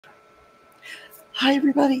Hi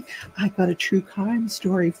everybody, I've got a true crime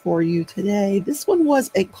story for you today. This one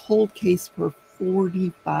was a cold case for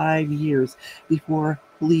 45 years before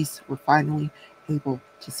police were finally able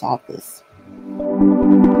to solve this.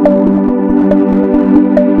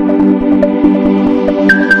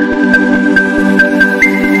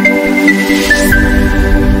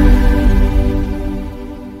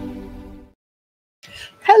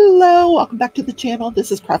 Hello, welcome back to the channel.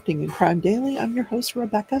 This is Crafting and Crime Daily. I'm your host,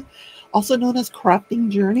 Rebecca, also known as Crafting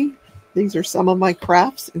Journey. These are some of my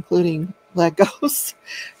crafts, including Legos,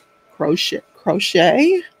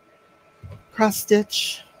 crochet, cross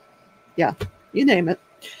stitch, yeah, you name it,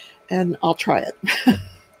 and I'll try it.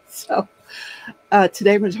 So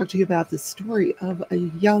today I'm going to talk to you about the story of a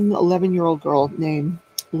young 11-year-old girl named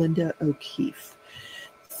Linda O'Keefe.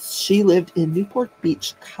 She lived in Newport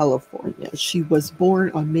Beach, California. She was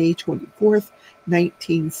born on May 24th,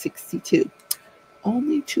 1962.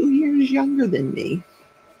 Only 2 years younger than me.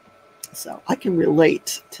 So I can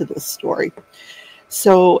relate to this story.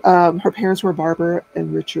 So her parents were Barbara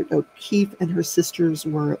and Richard O'Keefe, and her sisters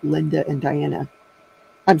were Linda and Diana.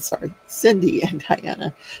 I'm sorry, Cindy and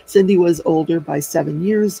Diana. Cindy was older by 7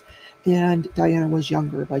 years, and Diana was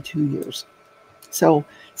younger by 2 years. So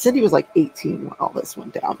Cindy was like 18 when all this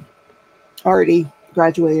went down. Already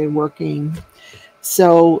graduated, working.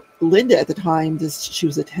 So Linda at the time, she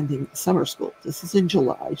was attending summer school. This is in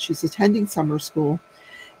July. She's attending summer school,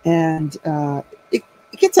 and it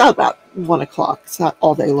gets out about 1 o'clock. It's not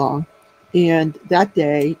all day long. And that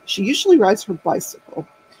day, she usually rides her bicycle.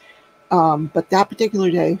 But that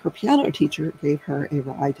particular day, her piano teacher gave her a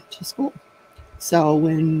ride to school. So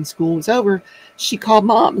when school was over, she called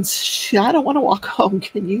Mom and said, I don't want to walk home.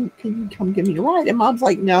 Can you come give me a ride? And Mom's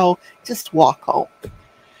like, no, just walk home.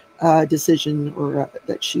 Decision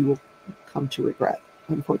that she will come to regret,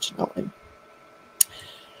 unfortunately.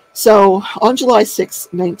 So on July 6,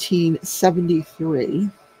 1973,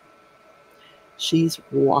 she's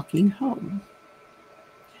walking home.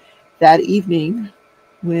 That evening,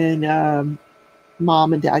 when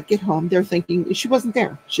Mom and Dad get home, they're thinking she wasn't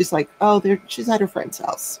there. She's like, oh, she's at her friend's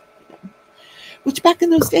house. Which back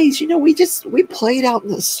in those days, we played out in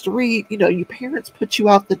the street. Your parents put you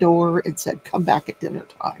out the door and said, come back at dinner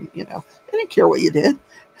time. They didn't care what you did.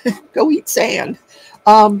 Go eat sand.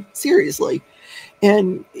 Seriously.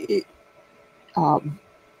 And if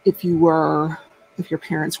your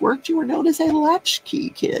parents worked, you were known as a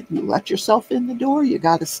latchkey kid. You let yourself in the door, you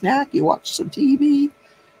got a snack, you watched some TV,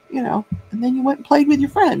 and then you went and played with your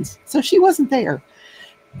friends. So she wasn't there.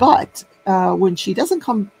 But when she doesn't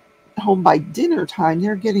come home by dinner time,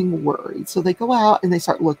 they're getting worried. So they go out and they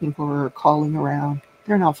start looking for her, calling around.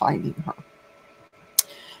 They're not finding her.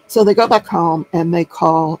 So they go back home and they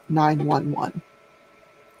call 911.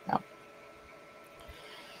 Yeah.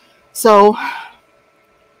 So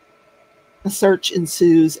a search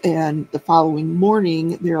ensues, and the following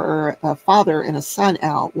morning, there are a father and a son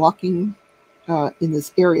out walking in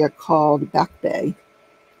this area called Back Bay,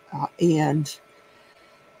 and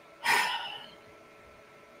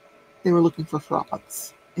they were looking for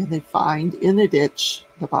frogs, and they find in the ditch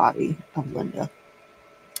the body of Linda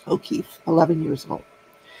O'Keefe, 11 years old.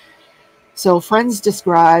 So friends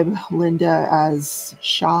describe Linda as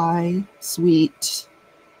shy, sweet,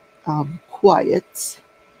 quiet,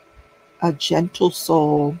 a gentle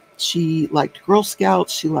soul. She liked Girl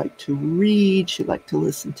Scouts. She liked to read. She liked to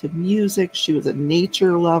listen to music. She was a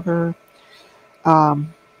nature lover. Yeah.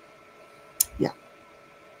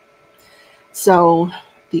 So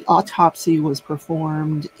the autopsy was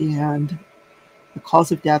performed, and the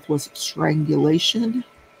cause of death was strangulation,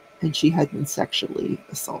 and she had been sexually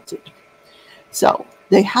assaulted. So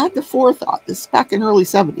they had the forethought. This is back in early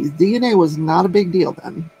 70s. DNA was not a big deal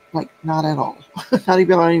then. Like, not at all. Not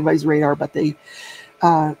even on anybody's radar, but they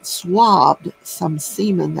swabbed some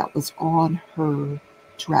semen that was on her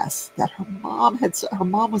dress that her mom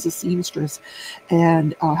was a seamstress,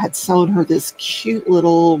 and had sewn her this cute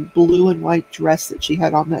little blue and white dress that she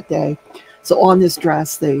had on that day. So on this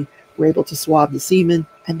dress, they were able to swab the semen,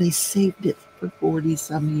 and they saved it for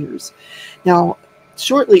 40-some years. Now,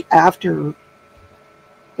 shortly after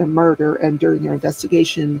the murder and during their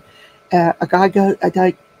investigation, a guy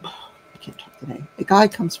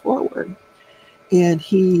comes forward, and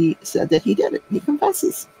he said that he did it. He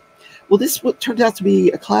confesses. Well, this turned out to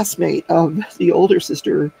be a classmate of the older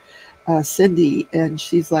sister, Cindy, and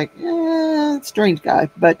she's like, strange guy.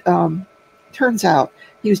 But turns out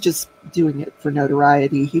he was just doing it for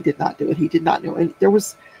notoriety. He did not do it. He did not know. And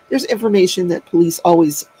there's information that police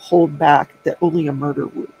always hold back that only a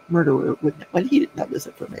murderer would know, and he didn't know this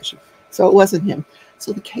information. So it wasn't him.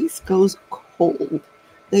 So the case goes cold.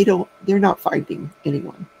 they're not finding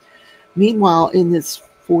anyone. Meanwhile, in this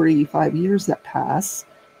 45 years that pass,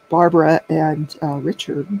 Barbara and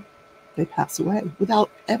Richard, they pass away without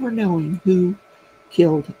ever knowing who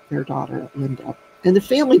killed their daughter, Linda. And the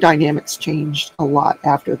family dynamics changed a lot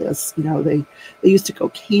after this. You know, they used to go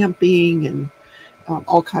camping and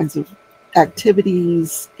all kinds of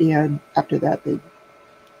activities. And after that, they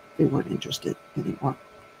weren't interested anymore.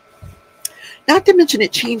 Not to mention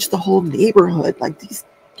it changed the whole neighborhood. Like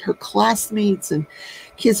her classmates and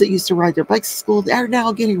kids that used to ride their bikes to school, they're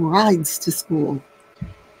now getting rides to school.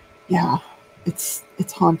 Yeah, it's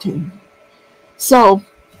haunting. So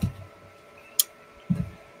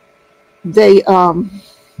they find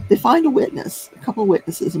a couple of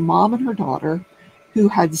witnesses, a mom and her daughter, who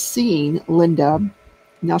had seen Linda.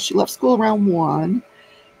 Now she left school around 1.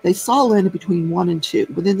 They saw Linda between 1 and 2,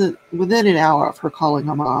 within an hour of her calling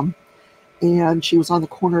her mom. And she was on the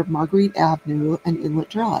corner of Marguerite Avenue and Inlet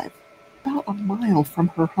Drive, about a mile from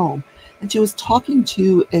her home. And she was talking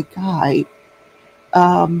to a guy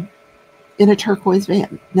in a turquoise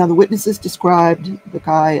van. Now, the witnesses described the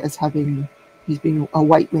guy as he's being a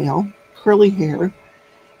white male, curly hair,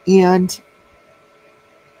 and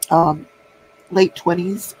late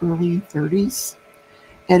 20s, early 30s.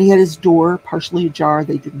 And he had his door partially ajar.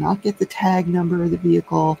 They did not get the tag number of the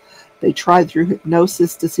vehicle. They tried through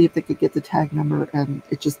hypnosis to see if they could get the tag number, and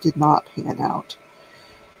it just did not pan out.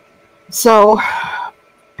 So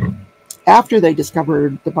after they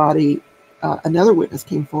discovered the body, another witness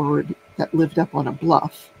came forward that lived up on a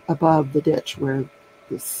bluff above the ditch where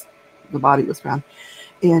the body was found.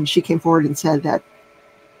 And she came forward and said that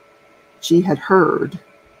she had heard,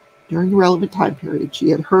 during the relevant time period, she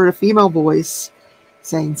had heard a female voice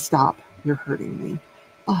saying, "Stop, you're hurting me,"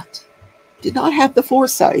 but did not have the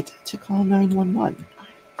foresight to call 911.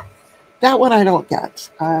 That one I don't get.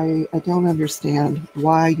 I don't understand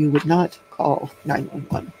why you would not call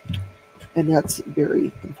 911. And that's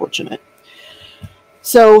very unfortunate.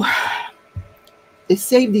 So they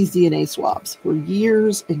saved these DNA swabs for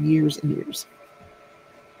years and years and years.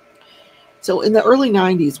 So in the early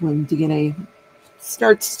 90s, when DNA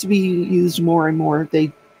starts to be used more and more,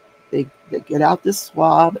 they get out this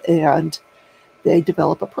swab and they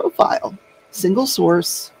develop a profile. Single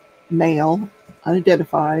source, male,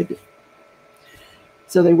 unidentified.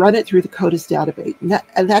 So they run it through the CODIS database.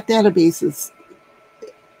 And that database is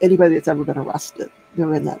anybody that's ever been arrested.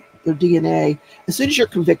 They're in that. Their DNA. As soon as you're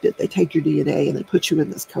convicted, they take your DNA and they put you in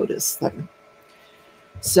this CODIS thing.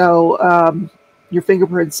 So your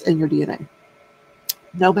fingerprints and your DNA.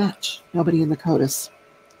 No match. Nobody in the CODIS.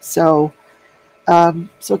 So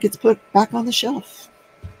it gets put back on the shelf.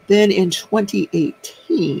 Then in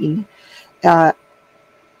 2018, there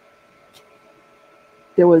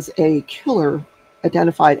was a killer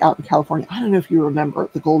identified out in California. I don't know if you remember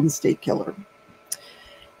the Golden State Killer.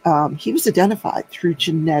 He was identified through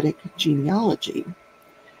genetic genealogy.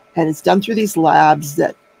 And it's done through these labs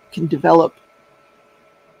that can develop,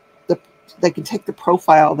 they can take the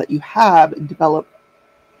profile that you have and develop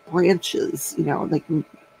branches. You know, they can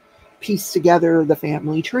piece together the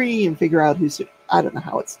family tree and figure out who's, I don't know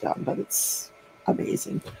how it's done, but it's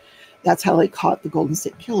amazing. That's how they caught the Golden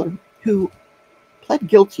State Killer, who pled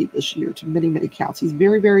guilty this year to many, many counts. He's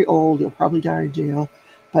very, very old. He'll probably die in jail,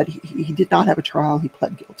 but he did not have a trial. He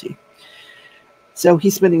pled guilty. So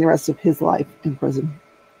he's spending the rest of his life in prison.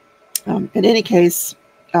 In any case,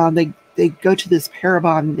 they go to this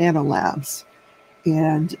Parabon Nano Labs,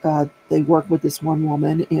 and they work with this one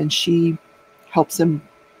woman, and she helps them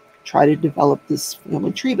try to develop this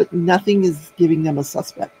family tree, but nothing is giving them a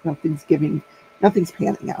suspect. Nothing's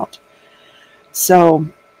panning out. So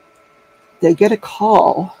they get a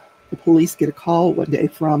call. The police get a call one day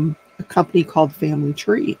from a company called Family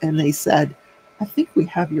Tree, and they said, "I think we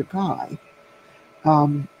have your guy."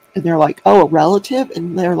 And they're like, "Oh, a relative?"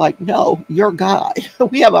 And they're like, "No, your guy.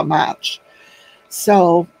 We have a match."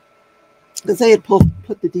 So, because they had put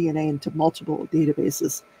the DNA into multiple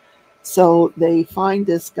databases, so they find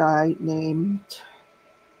this guy named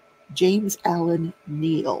James Allen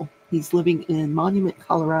Neal. He's living in Monument,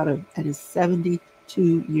 Colorado, and is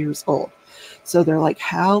 72 years old. So they're like,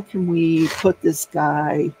 how can we put this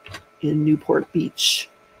guy in Newport Beach,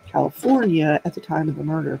 California at the time of the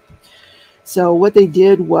murder? So what they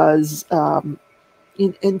did was, and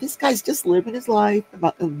this guy's just living his life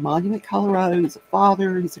in Monument, Colorado. He's a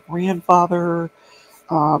father, he's a grandfather.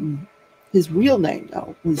 His real name,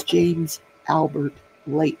 though, was James Albert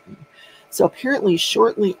Layton. So apparently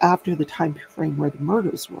shortly after the time frame where the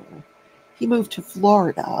murders were, he moved to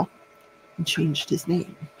Florida and changed his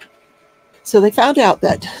name. So they found out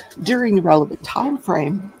that during the relevant time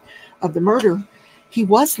frame of the murder, He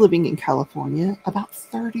was living in California, about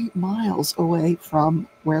 30 miles away from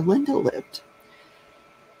where Linda lived.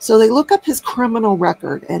 So they look up his criminal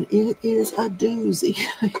record, and it is a doozy.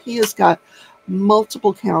 He has got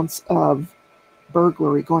multiple counts of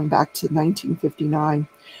burglary going back to 1959.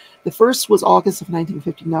 The first was August of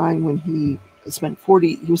 1959 when he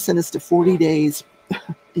was sentenced to 40 days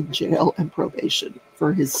in jail and probation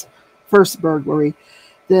for his first burglary.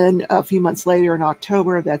 Then a few months later, in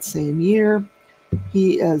October of that same year,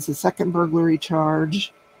 he has a second burglary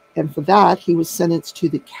charge, and for that, he was sentenced to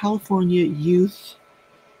the California Youth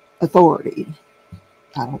Authority.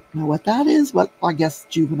 I don't know what that is, but I guess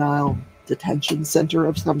juvenile detention center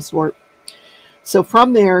of some sort. So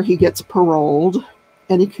from there, he gets paroled,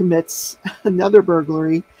 and he commits another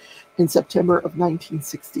burglary in September of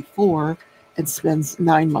 1964 and spends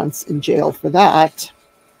 9 months in jail for that.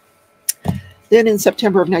 Then in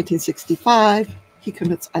September of 1965, he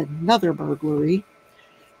commits another burglary,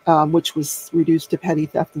 which was reduced to petty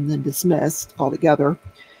theft and then dismissed altogether.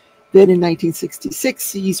 Then in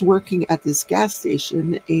 1966, he's working at this gas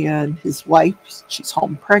station, and his wife, she's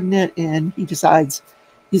home pregnant, and he decides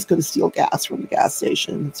he's going to steal gas from the gas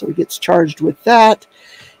station. So he gets charged with that.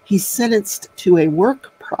 He's sentenced to a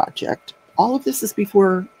work project. All of this is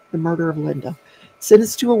before the murder of Linda.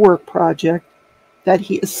 Sentenced to a work project that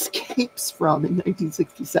he escapes from in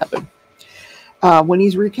 1967. When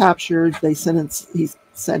he's recaptured, he's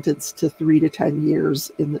sentenced to 3 to 10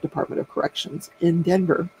 years in the Department of Corrections in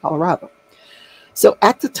Denver, Colorado. So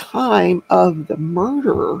at the time of the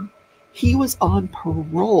murder, he was on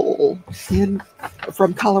parole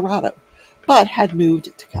from Colorado, but had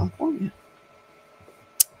moved to California.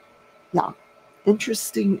 Yeah,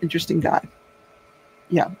 interesting guy.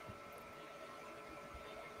 Yeah.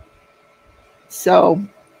 So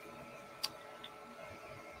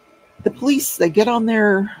the police, they get on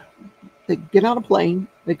a plane,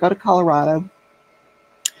 they go to Colorado,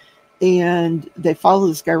 and they follow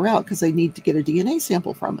this guy around because they need to get a DNA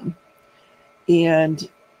sample from him. And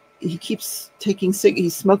he keeps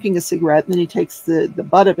he's smoking a cigarette, and then he takes the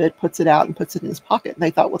butt of it, puts it out, and puts it in his pocket. And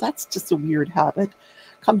they thought, well, that's just a weird habit.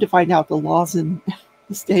 Come to find out, the laws in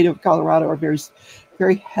the state of Colorado are very,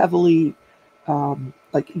 very heavily,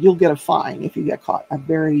 like, you'll get a fine if you get caught, a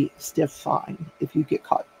very stiff fine if you get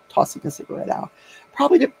caught tossing a cigarette out.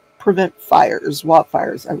 Probably to prevent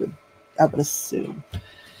wildfires, I would assume.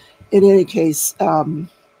 In any case,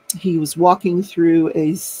 he was walking through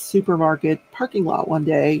a supermarket parking lot one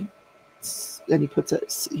day, and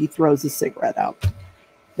he throws his cigarette out.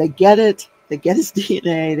 They get it. They get his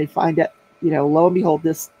DNA. They find out, lo and behold,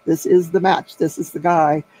 this is the match. This is the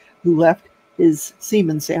guy who left his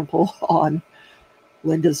semen sample on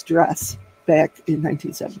Linda's dress back in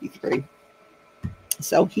 1973.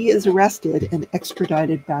 So he is arrested and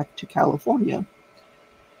extradited back to California.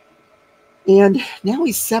 And now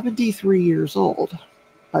he's 73 years old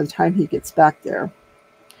by the time he gets back there.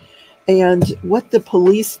 And what the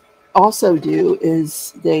police also do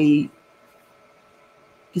is they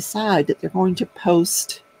decide that they're going to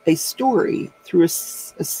post a story through a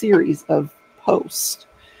series of posts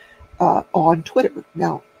on Twitter.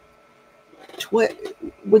 Now,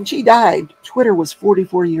 when she died, Twitter was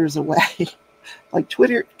 44 years away. Like,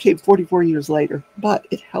 Twitter came 44 years later, but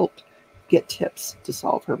it helped get tips to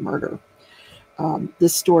solve her murder.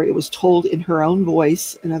 This story, it was told in her own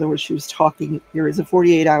voice. In other words, she was talking. There is a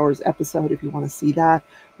 48 Hours episode, if you want to see that,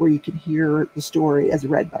 where you can hear the story as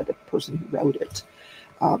read by the person who wrote it,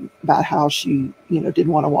 about how she, didn't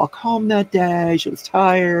want to walk home that day. She was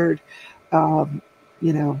tired.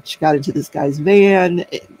 She got into this guy's van.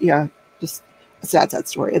 Just a sad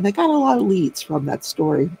story. And they got a lot of leads from that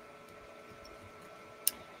story.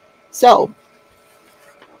 So,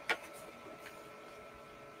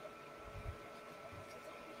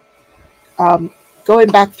 going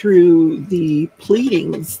back through the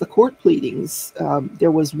pleadings, the court pleadings,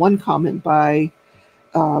 there was one comment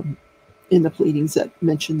in the pleadings that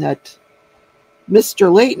mentioned that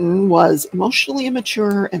Mr. Layton was emotionally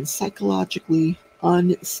immature and psychologically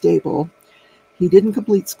unstable. He didn't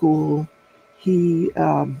complete school. He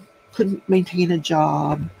couldn't maintain a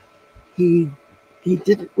job. He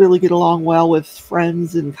didn't really get along well with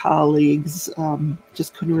friends and colleagues,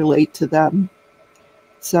 just couldn't relate to them.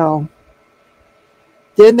 So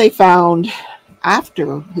then they found,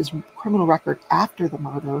 after his criminal record, after the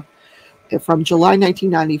murder, from July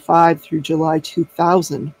 1995 through July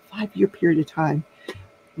 2000, 5-year period of time,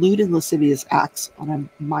 lewd and lascivious acts on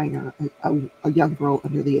a minor, a young girl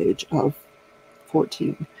under the age of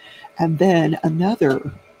 14. And then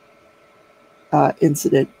another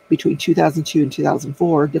incident between 2002 and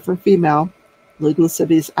 2004, different female, lewd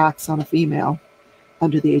lascivious acts on a female,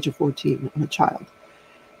 under the age of 14 on a child.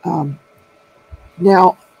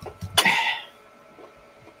 Now,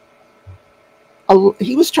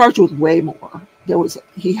 he was charged with way more.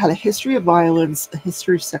 He had a history of violence, a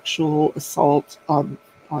history of sexual assault on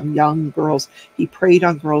young girls. He preyed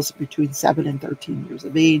on girls between 7 and 13 years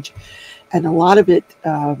of age, and a lot of it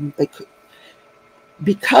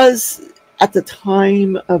because at the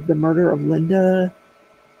time of the murder of Linda,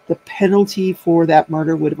 the penalty for that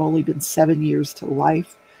murder would have only been 7 years to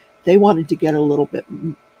life. They wanted to get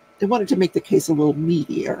they wanted to make the case a little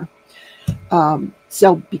meatier.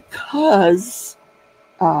 So because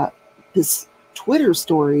this Twitter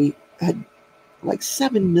story had like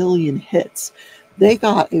 7 million hits, it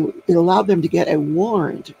allowed them to get a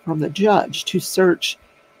warrant from the judge to search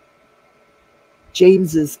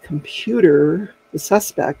James's computer, the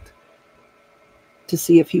suspect, to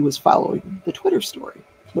see if he was following the Twitter story,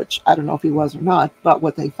 which I don't know if he was or not, but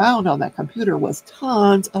what they found on that computer was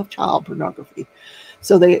tons of child pornography.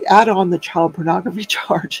 So they add on the child pornography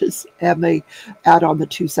charges, and they add on the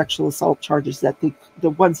 2 sexual assault charges, that the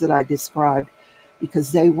ones that I described,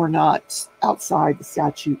 because they were not outside the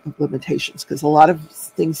statute of limitations, because a lot of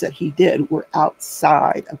things that he did were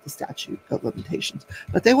outside of the statute of limitations.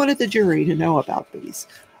 But they wanted the jury to know about these.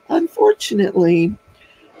 Unfortunately,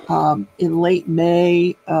 in late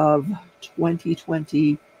May of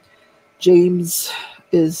 2020, James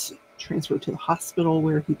is transferred to the hospital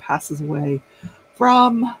where he passes away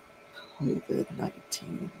from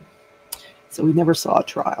COVID-19. So we never saw a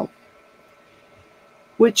trial,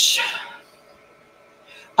 which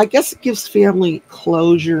I guess it gives family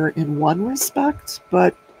closure in one respect,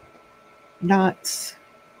 but not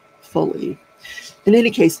fully. In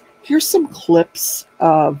any case, here's some clips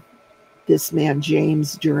of this man,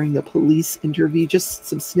 James, during the police interview, just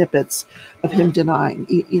some snippets of him denying,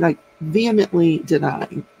 vehemently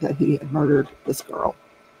denying that he had murdered this girl.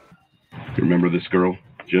 You remember this girl,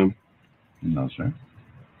 Jim? No, sir.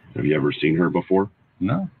 Have you ever seen her before?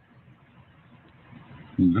 No.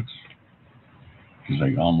 It looks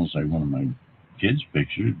almost like one of my kids'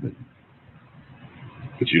 pictures, but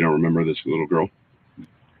you don't remember this little girl?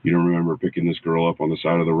 You don't remember picking this girl up on the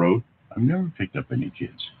side of the road? I've never picked up any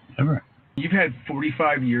kids, ever. You've had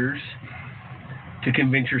 45 years to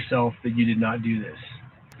convince yourself that you did not do this.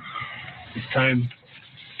 It's time to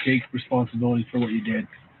take responsibility for what you did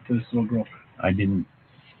to this little girl. I don't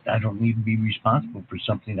need to be responsible for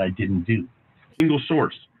something I didn't do. Single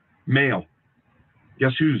source, male.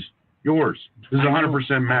 Guess whose? Yours. This is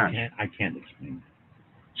 100% match. I can't explain.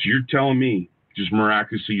 So you're telling me just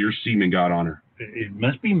miraculously your semen got on her? It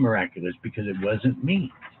must be miraculous because it wasn't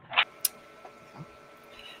me.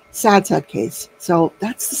 Sad case. So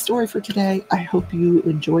that's the story for today. I hope you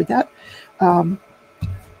enjoyed that.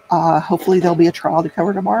 Hopefully there'll be a trial to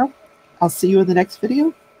cover tomorrow. I'll see you in the next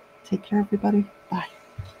video. Take care, everybody. Bye.